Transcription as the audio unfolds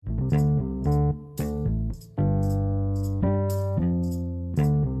Hello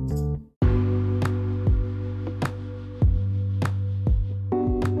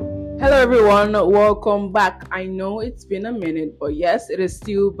everyone, welcome back. I know it's been a minute, but yes, it is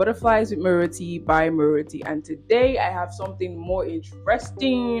still Butterflies with Moroti by Moroti, and today I have something more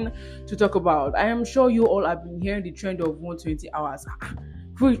interesting to talk about. I am sure you all have been hearing the trend of 120 hours.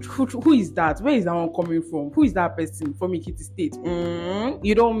 Who is that? Where is that one coming from? Who is that person from Ekiti State?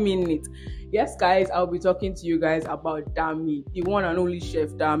 You don't mean it. Yes, guys, I'll be talking to you guys about Dammy, the one and only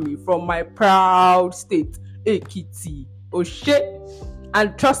chef Dammy from my proud state, Ekiti. Oh shit.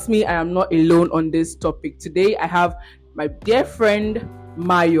 And trust me, I am not alone on this topic. Today, I have my dear friend,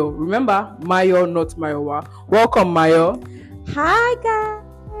 Mayo. Remember, Mayo, not Mayowa. Welcome, Mayo. Hi, guys.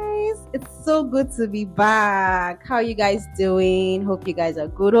 It's so good to be back. How are you guys doing? Hope you guys are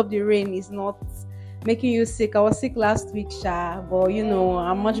good. Hope the rain is not making you sick. I was sick last week, Sha. But,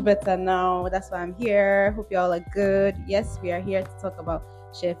 I'm much better now. That's why I'm here. Hope you all are good. Yes, we are here to talk about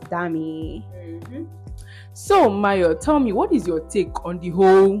Chef Dammy. Mm-hmm. So, Mayo, tell me, what is your take on the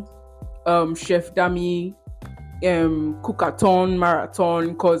whole Chef Dammy Cookaton marathon?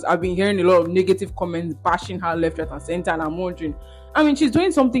 Because I've been hearing a lot of negative comments bashing her left, right, and center, and I'm wondering, she's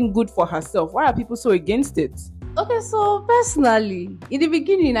doing something good for herself. Why are people so against it? Okay, so personally, in the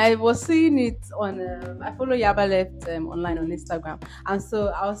beginning, I was seeing it on, I follow 𝙳𝙷𝙴𝙵 online on Instagram, and so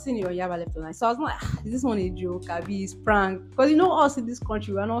I was seeing it on 𝙳𝙷𝙴𝙵 online. So I was like, is this one a joke? Abi, it's prank? Because us in this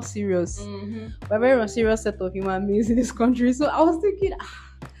country, we're not serious. Mm-hmm. We're very serious set of human beings in this country. So I was thinking,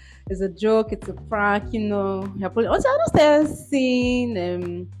 it's a joke, it's a prank, Also, I just started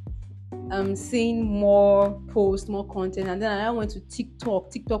seeing more posts, more content, and then I went to TikTok.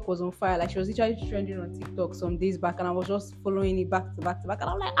 TikTok was on fire. Like, she was literally trending on TikTok some days back, and I was just following it back to back, and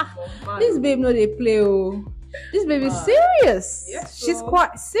I'm like, this babe no they play. This babe is serious. Yes, she's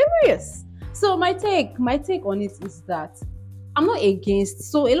quite serious. So my take on it is that I'm not against.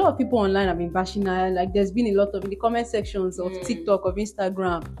 So a lot of people online have been bashing her. Like, there's been a lot of in the comment sections of TikTok, of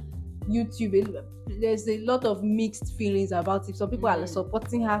Instagram, YouTube, there's a lot of mixed feelings about it. Some people are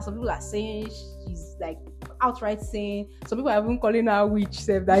supporting her, some people are saying she's like outright saying, some people are even calling her witch,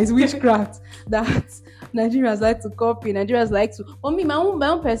 that is witchcraft, that Nigerians like to copy, Nigerians like to. For me, my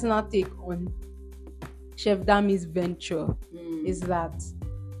own personal take on Chef Dammy's venture is that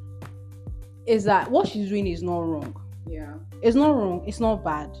what she's doing is not wrong. Yeah, it's not wrong, it's not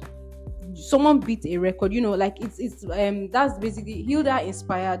bad. Someone beat a record, like it's that's basically 𝙳𝙷𝙴𝙵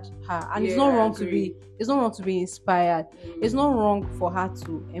inspired her, and it's not wrong to be inspired. It's not wrong for her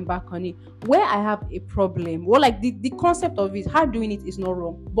to embark on it. Where I have a problem, like the concept of it, her doing it is not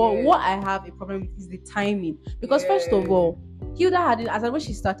wrong, but what I have a problem with is the timing. Because first of all, 𝙳𝙷𝙴𝙵 hadn't, as when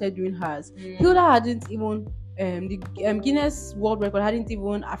she started doing hers, 𝙳𝙷𝙴 hadn't even the Guinness World Record hadn't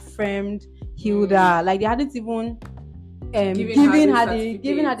even affirmed 𝙳𝙷𝙴. Like, they hadn't even giving her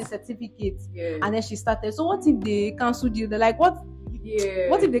the certificate, and then she started. So what if they cancelled you? They're like, what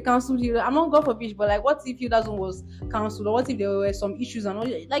if they cancelled you? I'm not God forbid, but like, what if 𝙳𝙷𝙴 was cancelled, or what if there were some issues and all?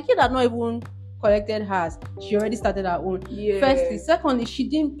 Like, 𝙳𝙷𝙴 not even collected hers. She already started her own. Firstly, secondly, she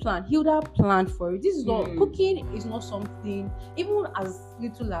didn't plan. 𝙳𝙷𝙴 planned for it. This is not cooking. Is not something even as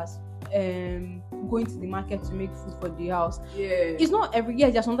little as going to the market to make food for the house. It's not every year.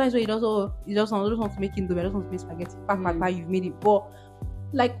 There's sometimes where you just want to make indomie, I just want to make spaghetti. You've made it. But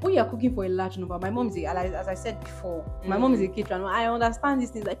like, when you're cooking for a large number, my mom is as I said before, my mom is a caterer. I understand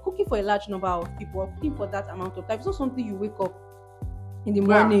these things. Like, cooking for a large number of people, or cooking for that amount of time, it's not something you wake up in the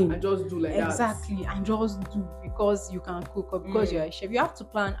morning and just do like that. Exactly, and just do because you can cook, or because you're a chef. You have to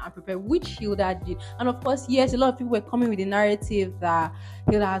plan and prepare, which 𝙳𝙷𝙴 did. And of course, yes, a lot of people were coming with the narrative that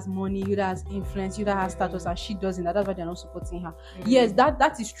𝙳𝙷𝙴 has money, 𝙳𝙷𝙴 has influence, 𝙳𝙷𝙴 has status, and she doesn't. That's why they're not supporting her. Yes,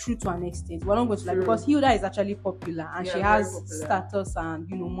 that is true to an extent. We're not going to like, because 𝙳𝙷𝙴 is actually popular, and she has status and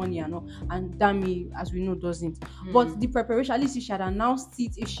money and all, and Dammy, as we know, doesn't. But the preparation, at least if she had announced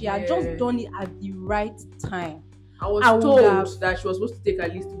it, if she had just done it at the right time. I was told that she was supposed to take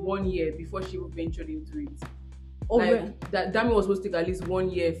at least 1 year before she ventured into it. That Dammy was supposed to take at least 1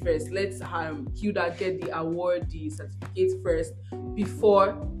 year first. Let's 𝙳𝙷𝙴 get the award, the certificate first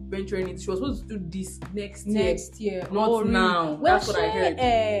before venturing it. She was supposed to do this next year, not now. Well, that's what I heard.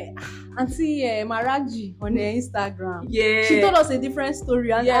 Auntie Maraji on her Instagram, she told us a different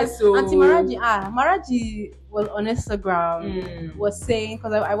story. And Auntie Maraji was on Instagram was saying,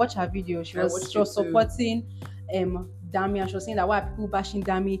 because I watched her video, she was supporting Dammy, and she was saying that why are people bashing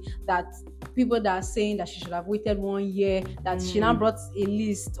Dammy, that people that are saying that she should have waited 1 year, that she now brought a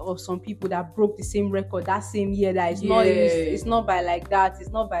list of some people that broke the same record that same year, that it's not by like that, it's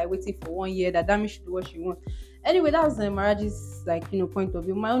not by waiting for 1 year, that Dammy should do what she wants. Anyway, that was Maraji's point of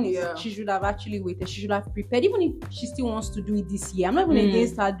view. My own is she should have actually waited. She should have prepared, even if she still wants to do it this year. I'm not even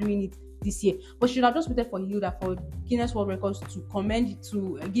against her doing it this year, but she should have just waited for Hilda, for Guinness World Records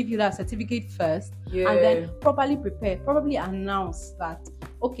to give Hilda a certificate first, and then properly prepare, probably announce that,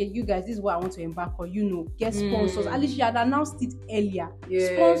 okay, you guys, this is what I want to embark on. Get sponsors. At least she had announced it earlier.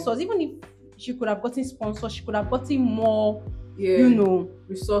 Sponsors, even if she could have gotten sponsors, she could have gotten more.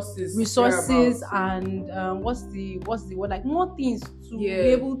 Resources and what's the word, like more things to be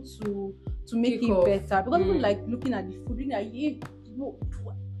able to make it better, because even looking at the food,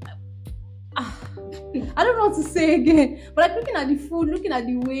 I don't know what to say again, but looking at the food, looking at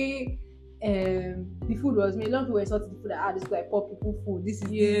the way the food was made, a lot of people were sorting the food that this is like poor people food, this is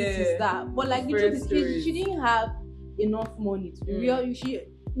this is that, but the truth is she didn't have enough money to be real.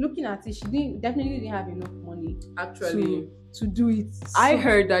 Looking at it, she definitely didn't have enough money actually to do it. So, I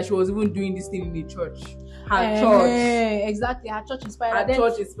heard that she was even doing this thing in the church. Her church. Exactly. Her church inspired her. Her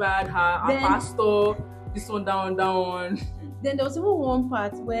church inspired her. Her pastor. This one, that one. Then there was even one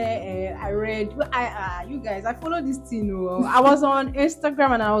part where I read. You guys, I follow this thing. I was on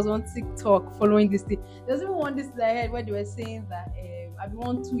Instagram and I was on TikTok following this thing. There's even one that I heard where they were saying that I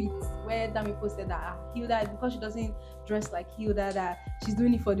one tweet where Dammy posted that Hilda, because she doesn't dress like Hilda, that she's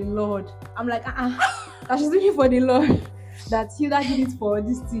doing it for the Lord. I'm like, that she's doing it for the Lord. That Hilda did it for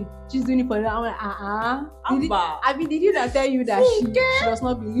this thing. She's doing it for the Lord. I'm like, did you tell you that she does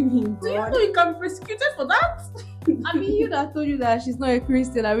not believe in God? Do you know you can be persecuted for that? Hilda told you that she's not a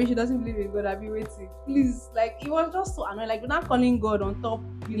Christian. She doesn't believe in God. Waiting. Please, it was just so annoying. You're not calling God on top,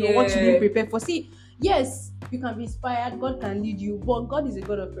 what you didn't prepare for. See, yes, you can be inspired, God can lead you, but God is a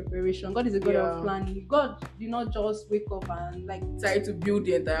God of preparation. God is a God of planning. God did not just wake up and try to build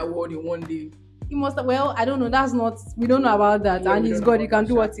the entire world in one day. He must have, I don't know, we don't know about that, and he's God, he can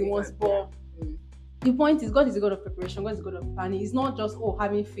do what he wants, but the point is, God is a God of preparation, God is a God of planning. It's not just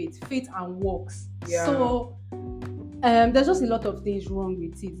having faith and works. So there's just a lot of things wrong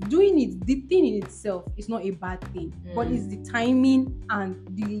with it. Doing it, the thing in itself is not a bad thing, but it's the timing and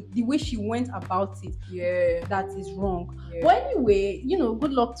the way she went about it that is wrong. But anyway,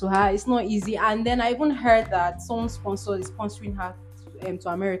 good luck to her. It's not easy. And then I even heard that some sponsor is sponsoring her to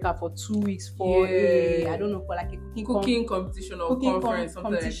America for 2 weeks for I don't know, for a cooking competition or conference,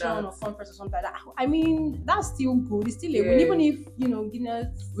 something like that. Or conference or something like that. I mean, that's still good. It's still a win, even if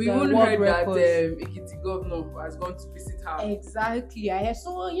Guinness. We even heard that Ekiti governor has gone to visit her. Exactly. I heard.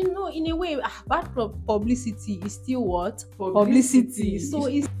 So in a way, bad publicity is still what publicity. So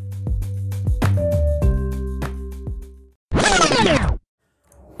it's.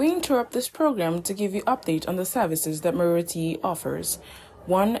 We interrupt this program to give you update on the services that Moroti offers.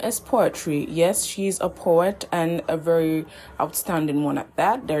 One is poetry. Yes, she's a poet and a very outstanding one at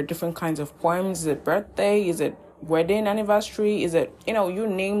that. There are different kinds of poems. Is it birthday? Is it wedding anniversary? Is it, you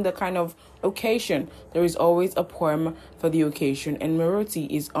name the kind of occasion. There is always a poem for the occasion, and Moroti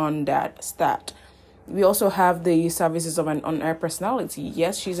is on that stat. We also have the services of an on-air personality.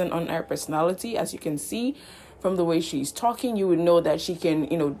 Yes, she's an on-air personality, as you can see. From the way she's talking, you would know that she can,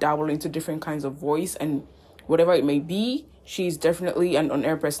 dabble into different kinds of voice and whatever it may be. She's definitely an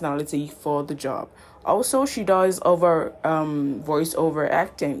on-air personality for the job. Also, she does voice-over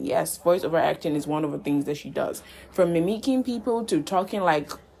acting. Yes, voice-over acting is one of the things that she does. From mimicking people to talking like,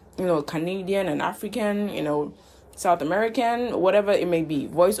 Canadian and African, South American, whatever it may be.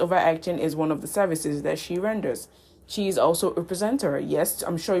 Voice-over acting is one of the services that she renders. She's also a presenter. Yes,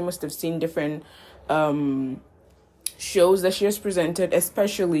 I'm sure you must have seen different shows that she has presented,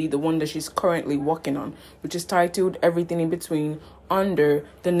 especially the one that she's currently working on, which is titled Everything in Between, under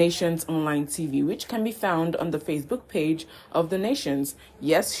The Nations Online TV, which can be found on the Facebook page of The Nations.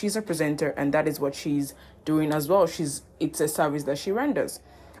 Yes, she's a presenter, and that is what she's doing as well. It's a service that she renders.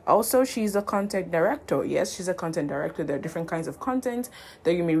 Also, she's a content director. Yes, she's a content director. There are different kinds of content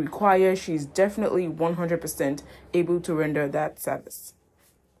that you may require. She's definitely 100% able to render that service.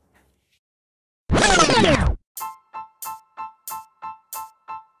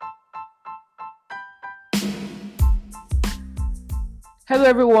 Hello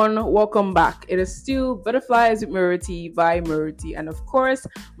everyone, welcome back. It is still Butterflies with Moroti by Moroti, and of course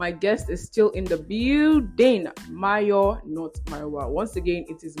my guest is still in the building, Mayo, not Mayowa. Once again,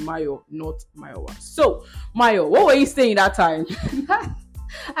 it is Mayo, not Mayowa. So Mayo, what were you saying that time?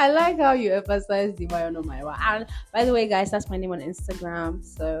 I like how you emphasize the Mayo, not Mayowa. And by the way, guys, that's my name on Instagram,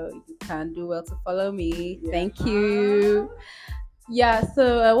 so you can do well to follow me. Thank you. Yeah,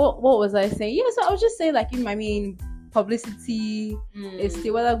 so what was I saying? Yeah, so I was just saying, publicity. It's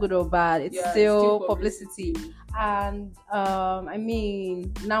still, whether good or bad, it's still publicity. And I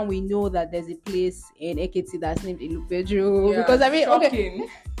mean, now we know that there's a place in Ekiti that's named 𝙳𝙷𝙴𝙵, because I mean, shocking. okay.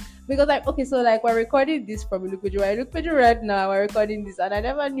 Because so we're recording this from 𝙳𝙷𝙴𝙵. We're 𝙳𝙷𝙴𝙵 right now. We're recording this, and I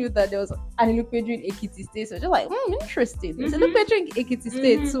never knew that there was an 𝙳𝙷𝙴𝙵 in Ekiti State. So just like, interesting. There's 𝙳𝙷𝙴𝙵 in Ekiti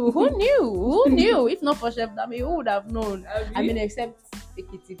State too. Who knew? If not for Chef Dammy, who would have known? I mean, except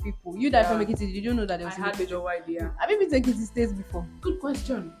Ekiti people. You that from Ekiti, did you know that there was? I had no idea. Have you been to Ekiti State before? Good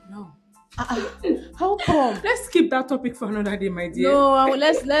question. No. How come? Let's keep that topic for another day, my dear. No,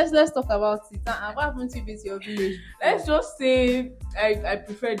 let's talk about it. What happened to you your village? Let's just say I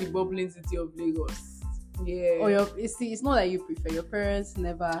prefer the bubbling city of Lagos. Yeah. Or it's not that you prefer. Your parents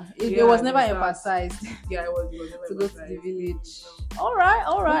never. It was never emphasized. Yeah, it was never to go to the village. All right.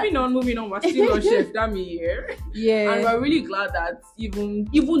 Moving on. We're still on Chef Dammy here. Yeah. And we're really glad that even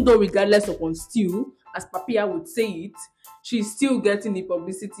though regardless of on still, as Papia would say it, she's still getting the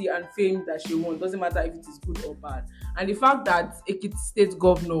publicity and fame that she wants. Doesn't matter if it is good or bad. And the fact that Ekiti State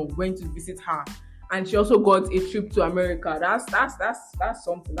governor went to visit her, and she also got a trip to America. That's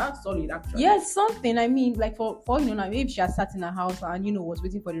something. That's solid, actually. Yeah, it's something. I mean, like for now, maybe she has sat in her house and was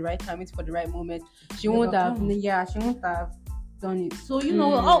waiting for the right time, waiting for the right moment. She won't have done it. So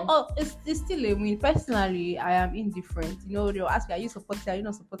it's still a win. Personally, I am indifferent. They'll ask me, are you supporting her? Are you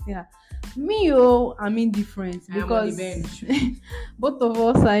not supporting her? Me, I'm indifferent because both of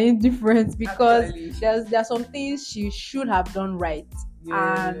us are indifferent because there are some things she should have done right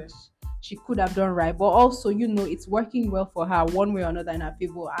and she could have done right, but also it's working well for her one way or another in her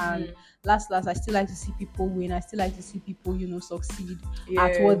favor. And last I still like to see people win. I still like to see people succeed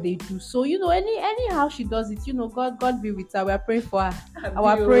at what they do. So anyhow she does it, God be with her. We are praying for her.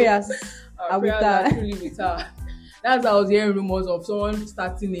 Our prayers are with her. Truly with her. That's how I was hearing rumors of someone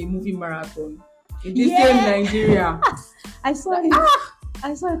starting a movie marathon in this same Nigeria. I saw it.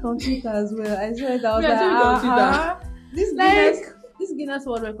 I saw it on Twitter as well. I saw it. I was this Guinness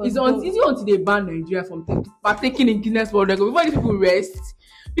World Record. It's until they ban Nigeria from partaking in Guinness World Record. Before these people rest.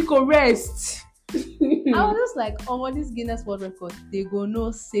 People rest. I was just like, this Guinness World Record, they go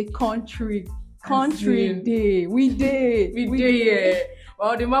no say country day. We day. Yeah.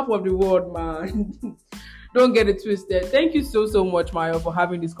 Well, the map of the world, man. Don't get it twisted. Thank you so much, Mayo, for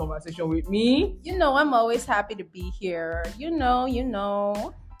having this conversation with me. I'm always happy to be here.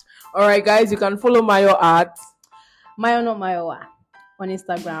 All right, guys, you can follow Mayo at Mayo not Mayoa on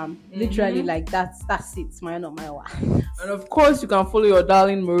Instagram. Literally, like that's it. Mayo not Mayoa. And of course, you can follow your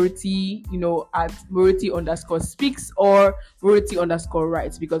darling Moroti, at Moroti_speaks or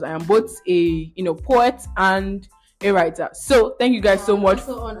Moroti_writes, because I am both a poet and a writer. So thank you guys so much.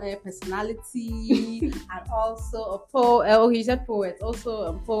 Also on a personality and also a poet. He said poet. Also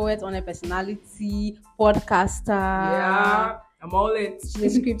a poet, on a personality, podcaster. Yeah, I'm all it.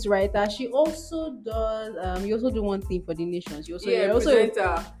 She's a script writer. She also does. You also do one thing for the nation. She also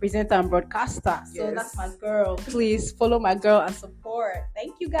presenter and broadcaster. So that's my girl. Please follow my girl and support.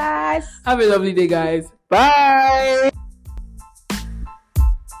 Thank you guys. Have a lovely day, guys. Bye.